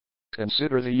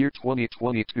consider the year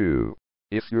 2022.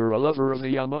 If you're a lover of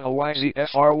the Yamaha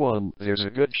YZF-R1, there's a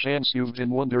good chance you've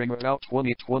been wondering about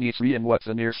 2023 and what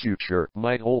the near future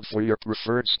might hold for your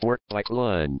preferred sport bike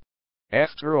line.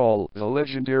 After all, the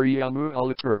legendary Yamaha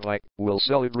YZF-R1 bike will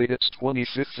celebrate its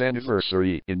 25th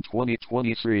anniversary in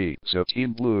 2023, so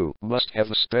Team Blue must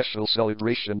have a special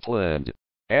celebration planned.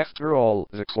 After all,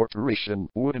 the corporation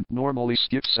wouldn't normally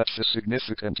skip such a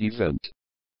significant event.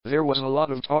 There was a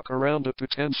lot of talk around a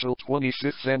potential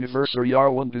 25th anniversary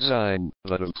R1 design,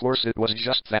 but of course it was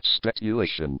just that,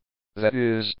 speculation. That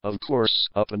is, of course,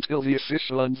 up until the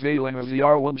official unveiling of the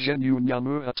R1 Genuine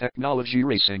Yamaha Technology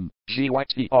Racing,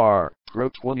 GYTR,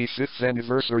 Pro 25th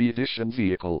Anniversary Edition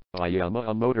vehicle, by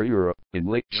Yamaha Motor Europe, in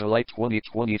late July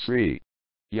 2023.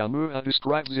 Yamaha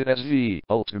describes it as the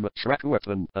ultimate track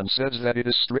weapon and says that it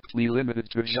is strictly limited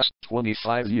to just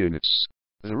 25 units.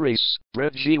 The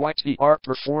race-bred GYTR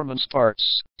performance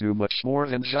parts do much more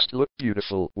than just look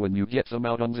beautiful when you get them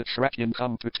out on the track in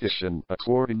competition,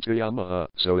 according to Yamaha,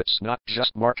 so it's not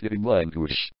just marketing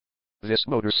language. This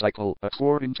motorcycle,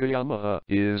 according to Yamaha,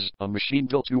 is a machine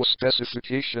built to a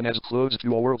specification as close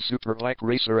to a world superbike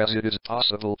racer as it is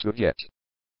possible to get.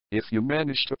 If you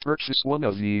manage to purchase one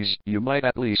of these, you might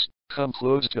at least come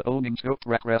close to owning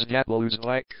Toprak Razgatlu's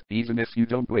bike, even if you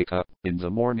don't wake up in the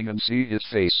morning and see his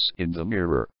face in the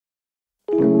mirror.